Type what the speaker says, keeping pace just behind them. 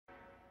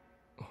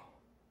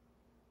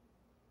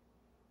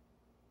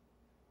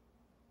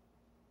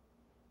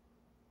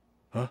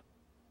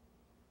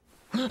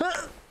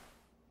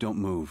Don't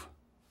move.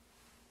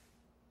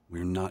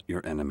 We're not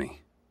your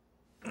enemy.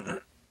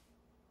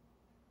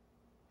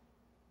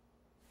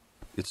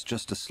 It's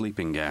just a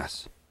sleeping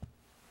gas.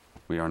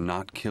 We are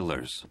not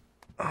killers.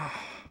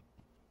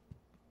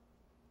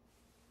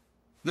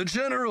 The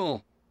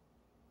General!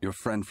 Your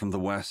friend from the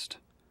West.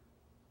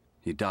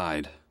 He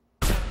died.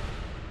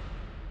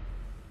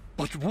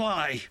 But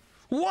why?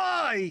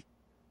 Why?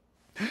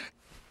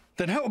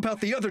 Then how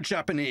about the other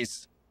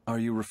Japanese? Are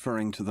you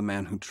referring to the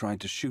man who tried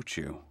to shoot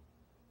you?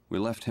 We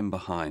left him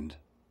behind.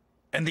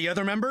 And the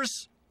other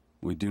members?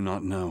 We do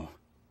not know.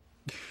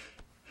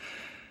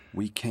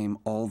 We came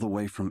all the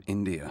way from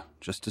India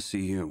just to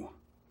see you.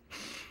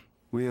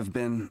 We have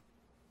been...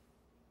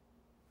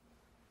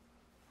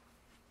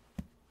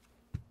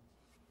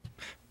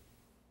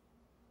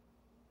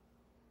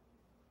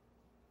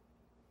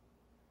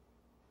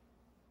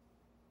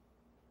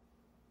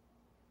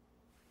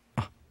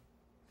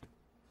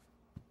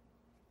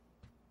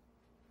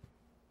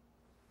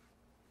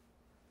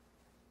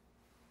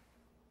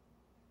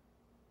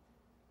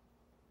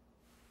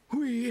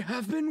 We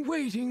have been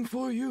waiting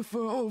for you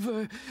for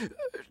over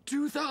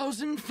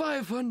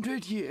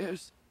 2,500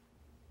 years.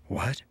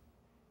 What?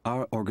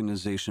 Our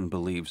organization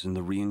believes in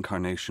the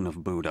reincarnation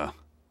of Buddha.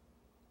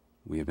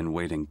 We have been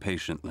waiting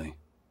patiently.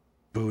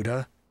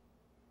 Buddha?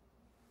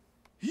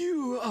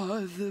 You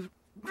are the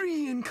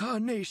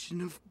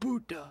reincarnation of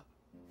Buddha.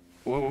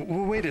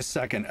 Wait a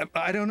second.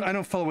 I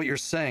don't follow what you're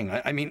saying.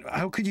 I mean,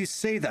 how could you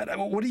say that?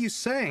 What are you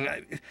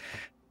saying?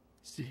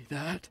 See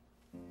that?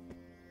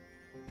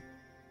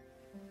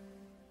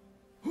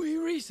 We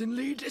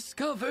recently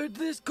discovered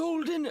this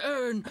golden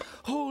urn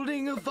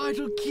holding a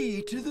vital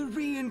key to the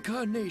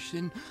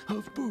reincarnation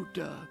of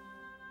Buddha.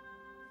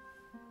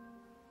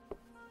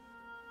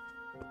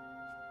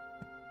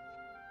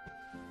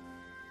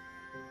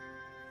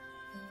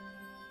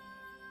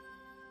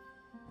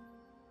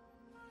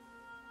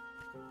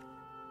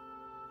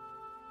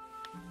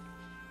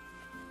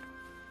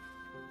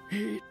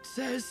 It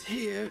says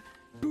here,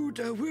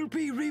 Buddha will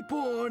be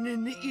reborn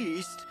in the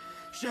East,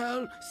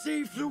 shall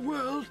save the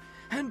world,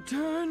 and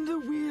turn the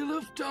wheel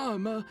of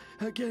Dharma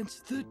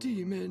against the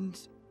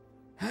demons.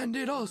 And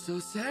it also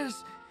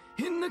says,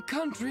 in the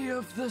country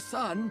of the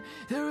sun,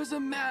 there is a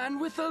man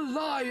with a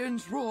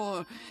lion's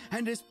roar,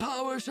 and his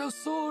power shall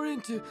soar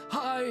into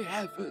high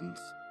heavens.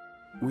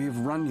 We have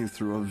run you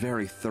through a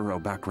very thorough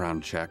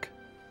background check.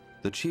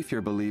 The chief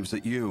here believes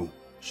that you,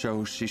 Sho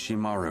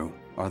Shishimaru,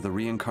 are the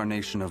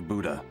reincarnation of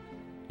Buddha.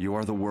 You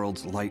are the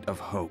world's light of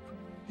hope.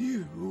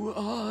 You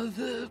are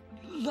the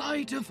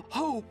light of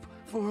hope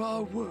for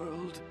our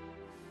world.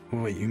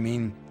 Wait, you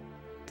mean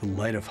the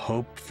light of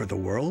hope for the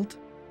world?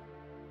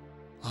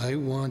 I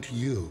want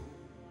you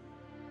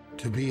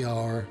to be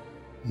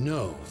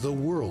the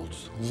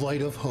world's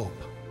light of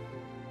hope.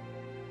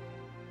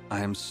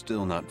 I am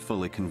still not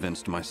fully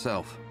convinced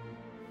myself.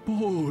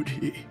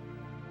 Bodhi.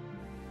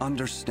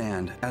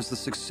 Understand, as the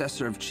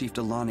successor of Chief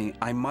Delani,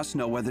 I must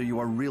know whether you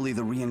are really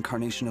the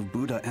reincarnation of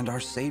Buddha and our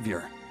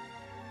savior.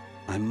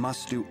 I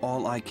must do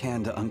all I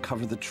can to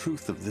uncover the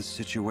truth of this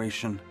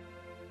situation.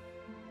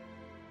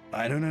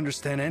 I don't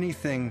understand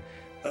anything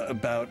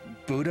about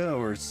Buddha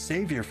or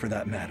Savior for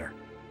that matter.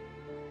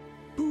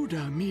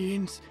 Buddha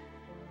means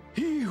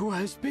he who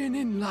has been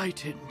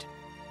enlightened.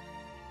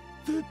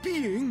 The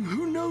being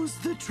who knows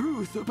the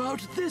truth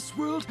about this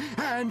world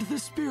and the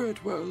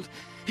spirit world.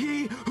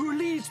 He who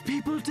leads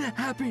people to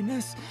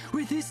happiness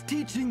with his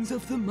teachings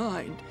of the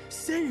mind.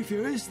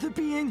 Savior is the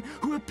being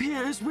who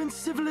appears when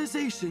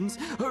civilizations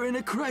are in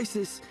a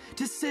crisis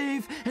to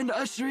save and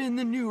usher in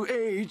the new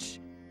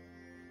age.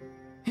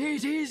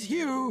 It is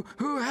you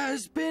who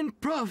has been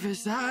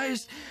prophesied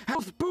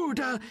as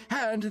Buddha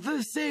and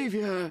the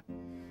Savior.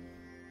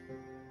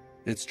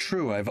 It's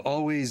true, I've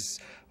always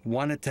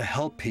wanted to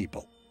help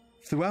people.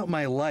 Throughout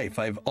my life,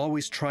 I've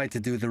always tried to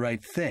do the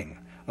right thing.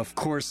 Of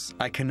course,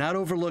 I cannot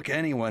overlook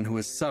anyone who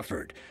has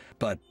suffered,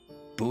 but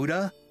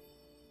Buddha?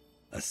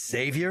 A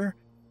savior?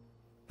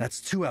 That's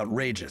too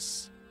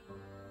outrageous.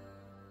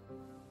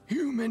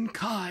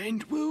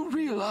 Humankind will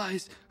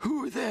realize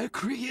who their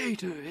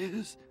creator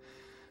is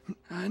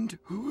and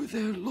who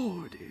their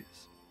lord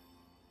is.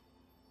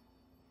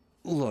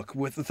 Look,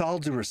 with all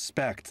due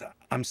respect,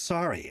 I'm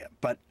sorry,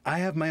 but I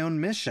have my own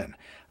mission.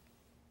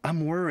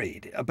 I'm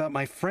worried about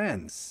my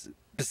friends.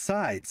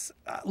 Besides,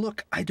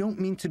 look, I don't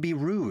mean to be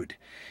rude.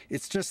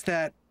 It's just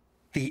that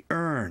the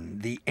urn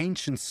the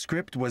ancient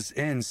script was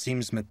in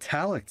seems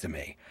metallic to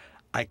me.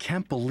 I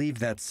can't believe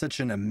that such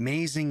an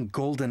amazing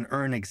golden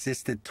urn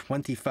existed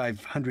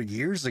 2,500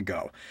 years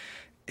ago.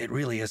 It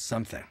really is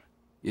something.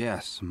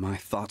 Yes, my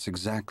thoughts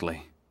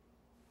exactly.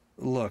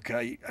 Look,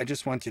 I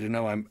just want you to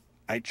know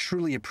I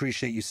truly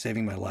appreciate you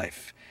saving my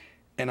life.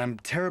 And I'm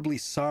terribly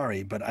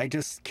sorry, but I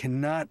just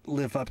cannot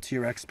live up to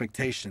your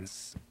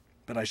expectations.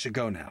 But I should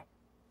go now.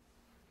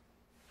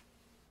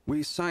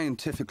 We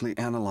scientifically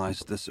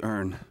analyzed this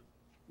urn.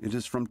 It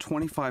is from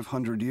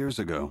 2,500 years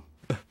ago.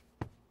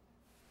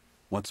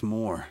 What's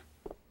more,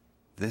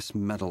 this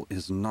metal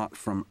is not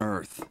from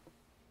Earth.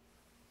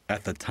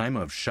 At the time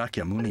of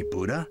Shakyamuni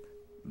Buddha?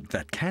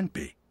 That can't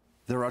be.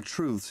 There are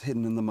truths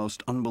hidden in the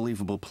most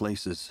unbelievable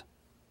places,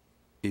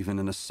 even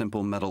in a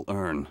simple metal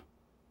urn.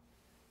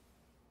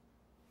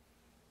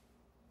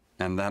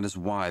 And that is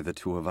why the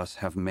two of us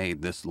have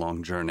made this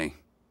long journey.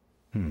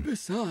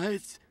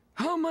 Besides,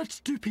 how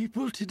much do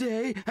people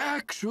today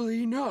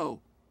actually know?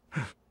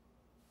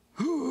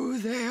 Who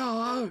they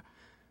are,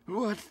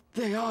 what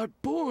they are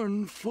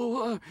born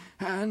for,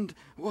 and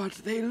what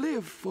they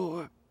live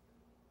for.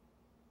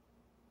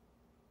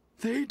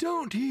 They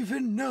don't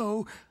even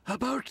know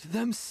about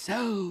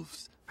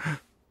themselves.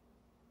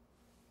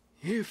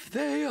 If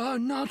they are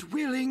not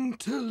willing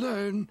to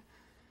learn,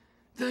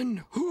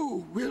 then who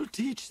will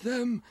teach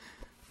them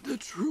the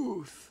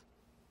truth?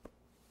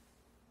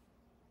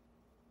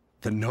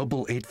 The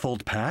Noble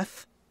Eightfold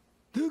Path?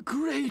 The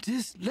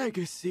greatest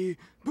legacy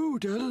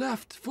Buddha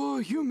left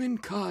for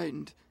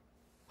humankind.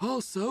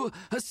 Also,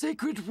 a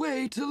sacred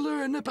way to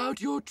learn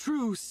about your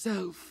true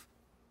self.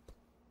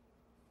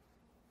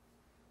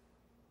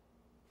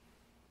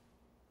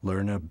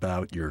 Learn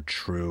about your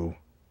true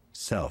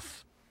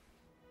self.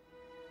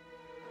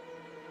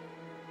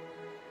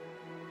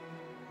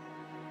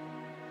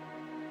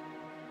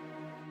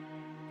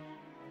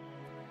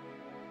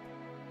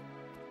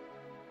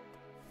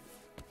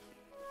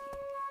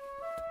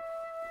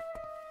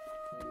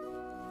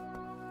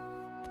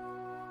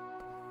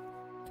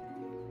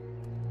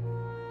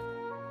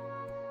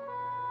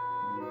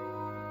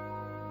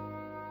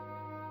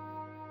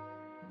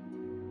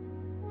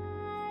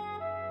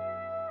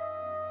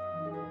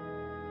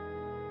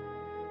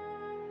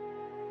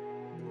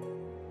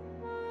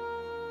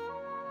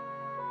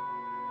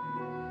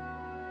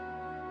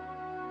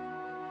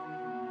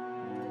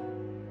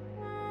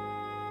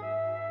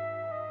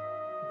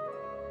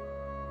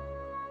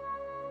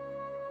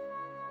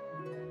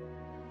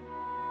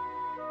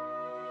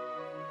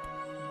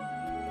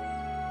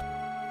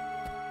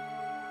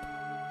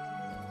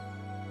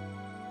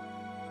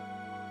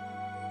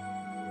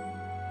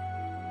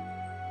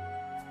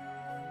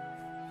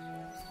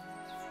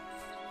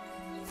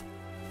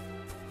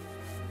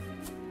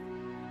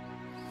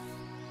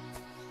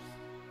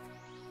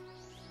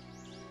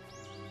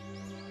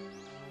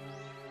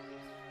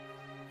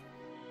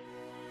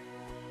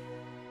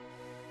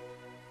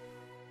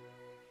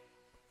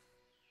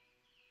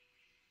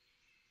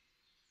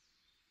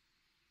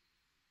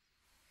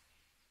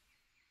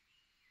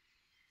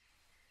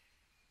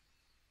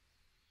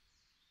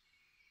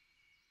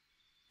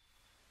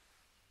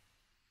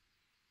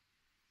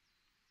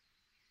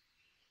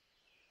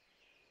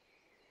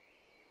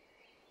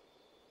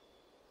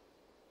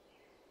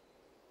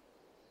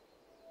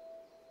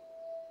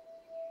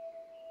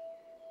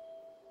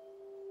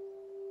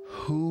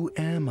 Who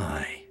am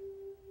I?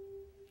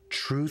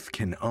 Truth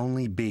can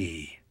only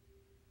be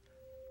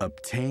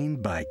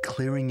obtained by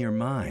clearing your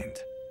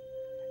mind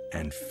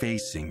and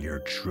facing your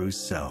true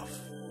self.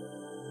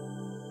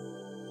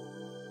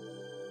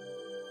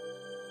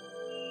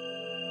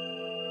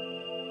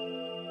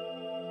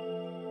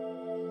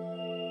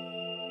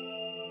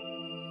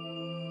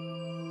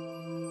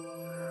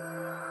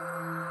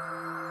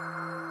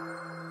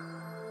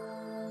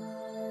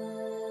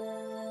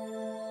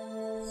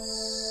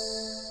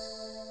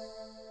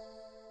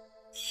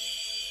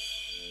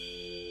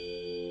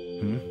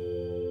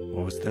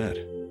 What was that?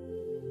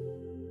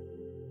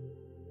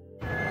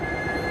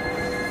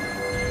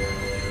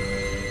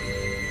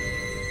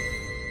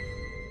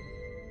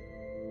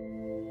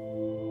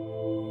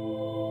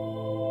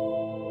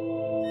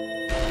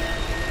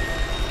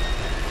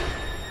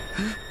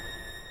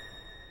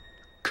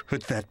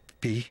 Could that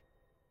be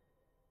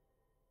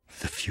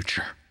the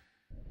future?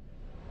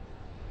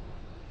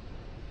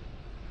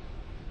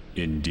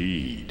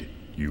 Indeed,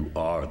 you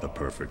are the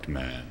perfect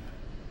man.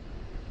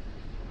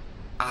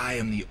 I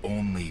am the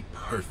only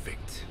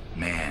perfect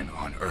man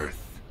on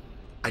Earth.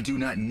 I do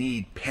not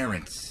need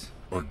parents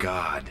or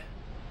God.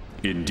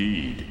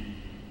 Indeed.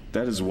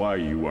 That is why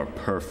you are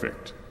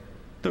perfect.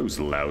 Those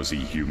lousy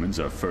humans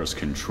are first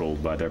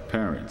controlled by their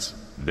parents,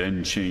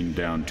 then chained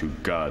down to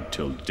God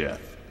till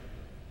death.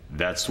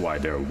 That's why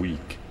they're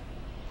weak.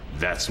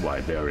 That's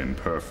why they're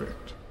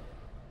imperfect.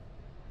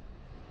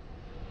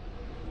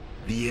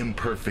 The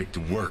imperfect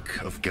work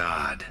of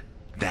God,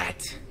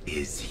 that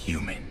is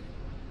human.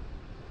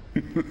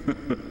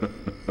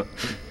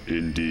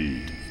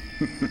 Indeed.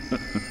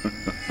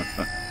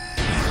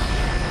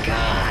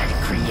 God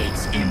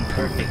creates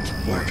imperfect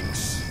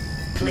works,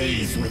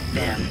 plays with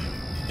them,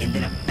 and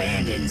then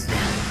abandons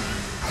them.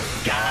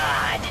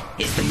 God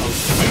is the most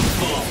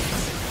sinful.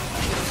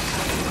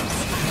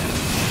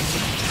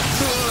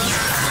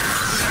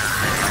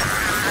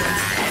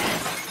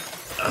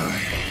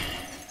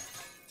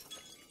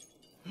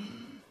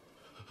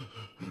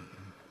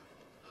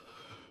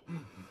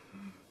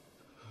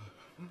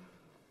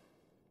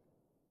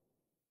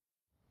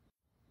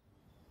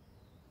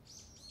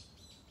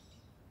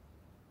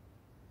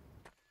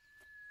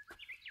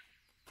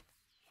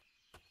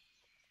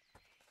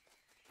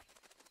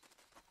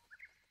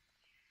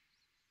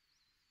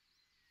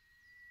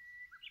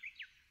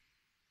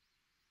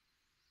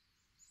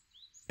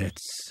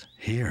 It's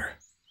here.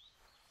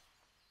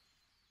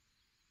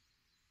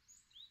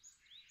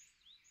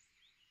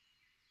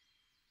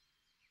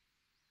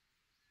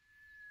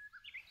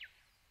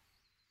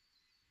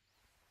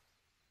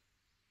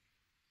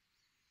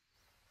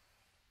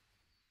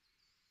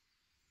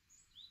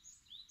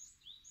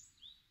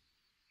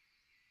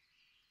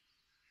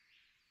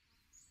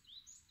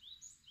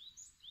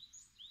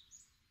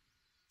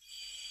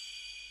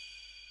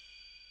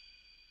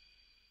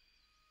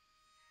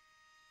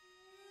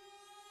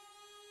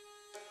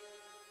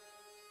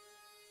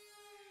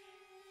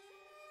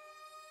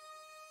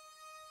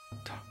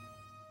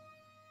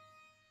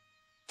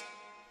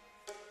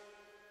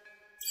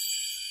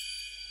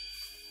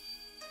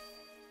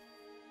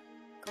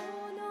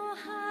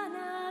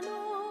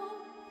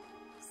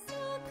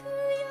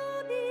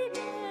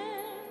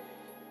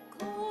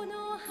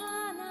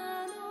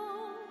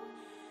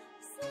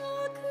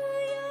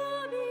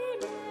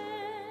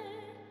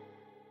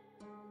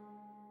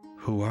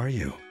 Who are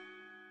you?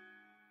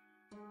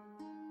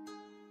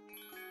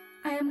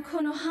 I am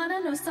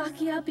Konohana no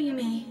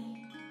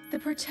Sakiabime, the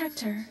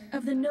protector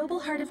of the noble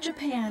heart of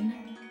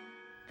Japan,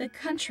 the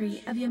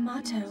country of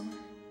Yamato,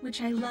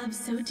 which I love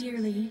so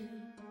dearly.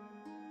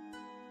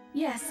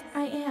 Yes,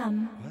 I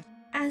am. What?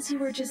 As you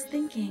were just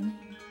thinking,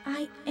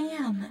 I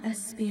am a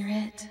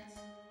spirit.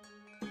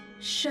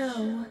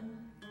 Sho,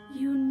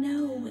 you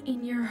know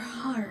in your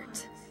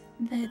heart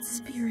that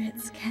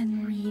spirits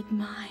can read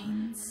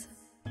minds.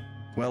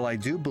 Well, I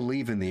do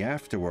believe in the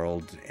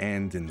afterworld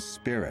and in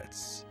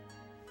spirits.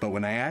 But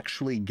when I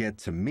actually get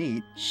to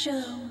meet...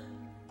 Sho,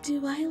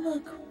 do I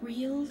look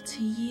real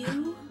to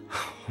you?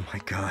 Oh my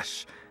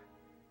gosh.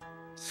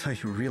 So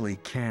you really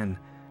can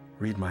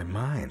read my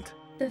mind.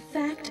 The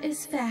fact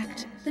is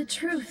fact. The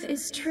truth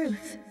is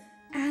truth.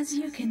 As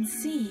you can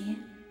see,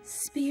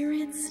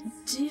 spirits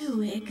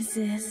do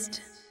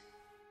exist.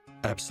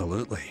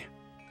 Absolutely.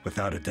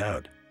 Without a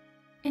doubt.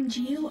 And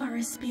you are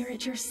a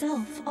spirit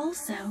yourself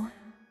also.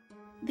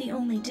 The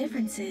only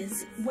difference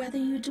is whether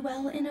you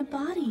dwell in a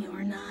body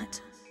or not.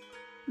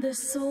 The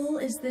soul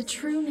is the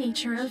true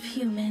nature of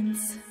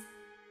humans.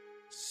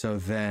 So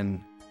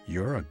then,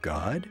 you're a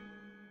god?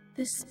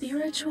 The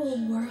spiritual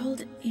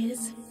world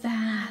is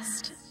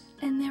vast,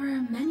 and there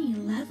are many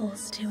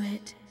levels to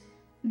it.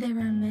 There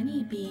are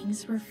many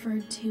beings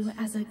referred to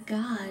as a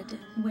god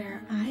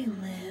where I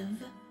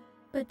live.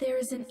 But there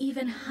is an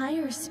even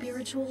higher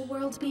spiritual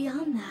world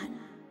beyond that.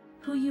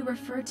 Who you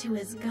refer to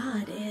as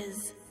God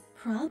is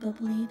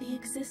probably the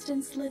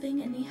existence living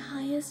in the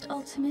highest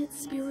ultimate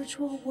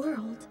spiritual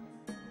world.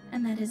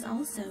 And that is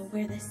also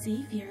where the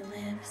Savior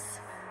lives.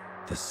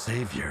 The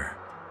Savior?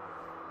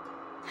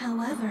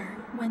 However,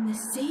 when the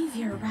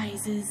Savior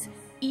rises,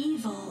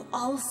 evil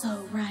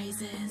also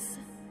rises.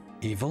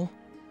 Evil?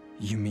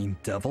 You mean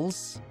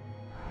devils?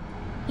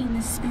 In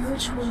the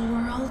spiritual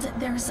world,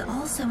 there's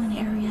also an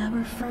area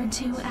referred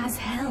to as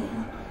Hell.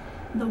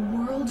 The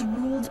world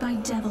ruled by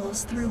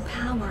devils through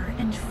power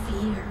and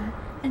fear.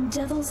 And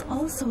devils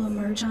also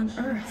emerge on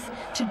Earth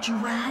to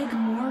drag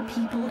more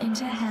people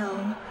into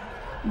Hell.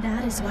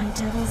 That is why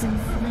devils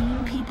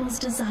inflame people's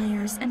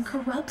desires and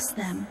corrupts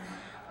them,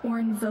 or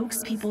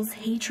invokes people's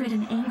hatred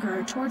and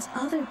anger towards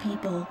other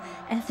people,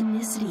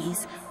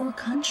 ethnicities, or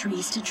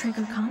countries to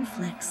trigger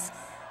conflicts.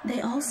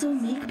 They also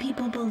make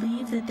people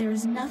believe that there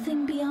is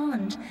nothing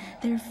beyond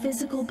their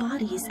physical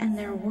bodies and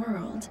their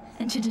world,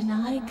 and to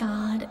deny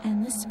God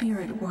and the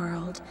spirit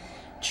world,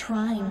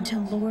 trying to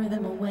lure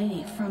them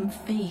away from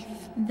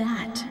faith.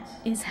 That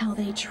is how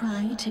they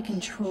try to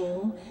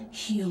control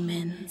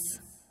humans.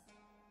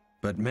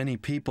 But many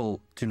people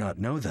do not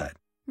know that.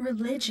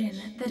 Religion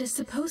that is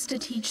supposed to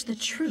teach the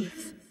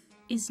truth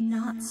is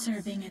not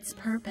serving its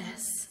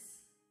purpose.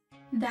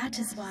 That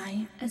is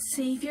why a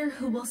savior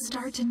who will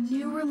start a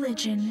new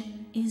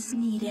religion is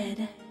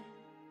needed.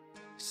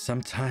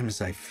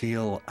 Sometimes I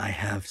feel I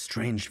have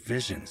strange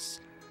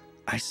visions.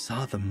 I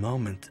saw the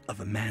moment of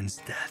a man's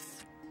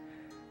death.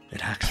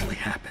 It actually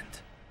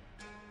happened.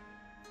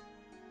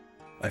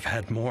 I've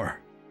had more.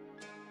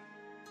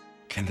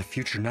 Can the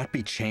future not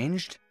be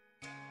changed?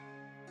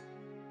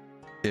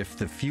 If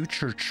the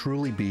future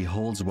truly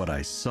beholds what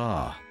I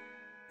saw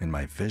in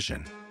my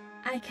vision...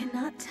 I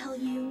cannot tell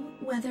you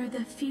whether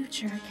the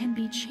future can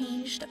be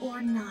changed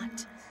or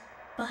not,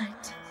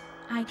 but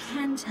I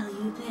can tell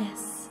you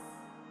this.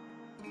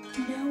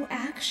 No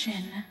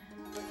action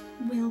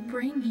will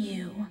bring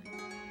you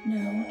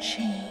no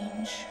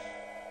change.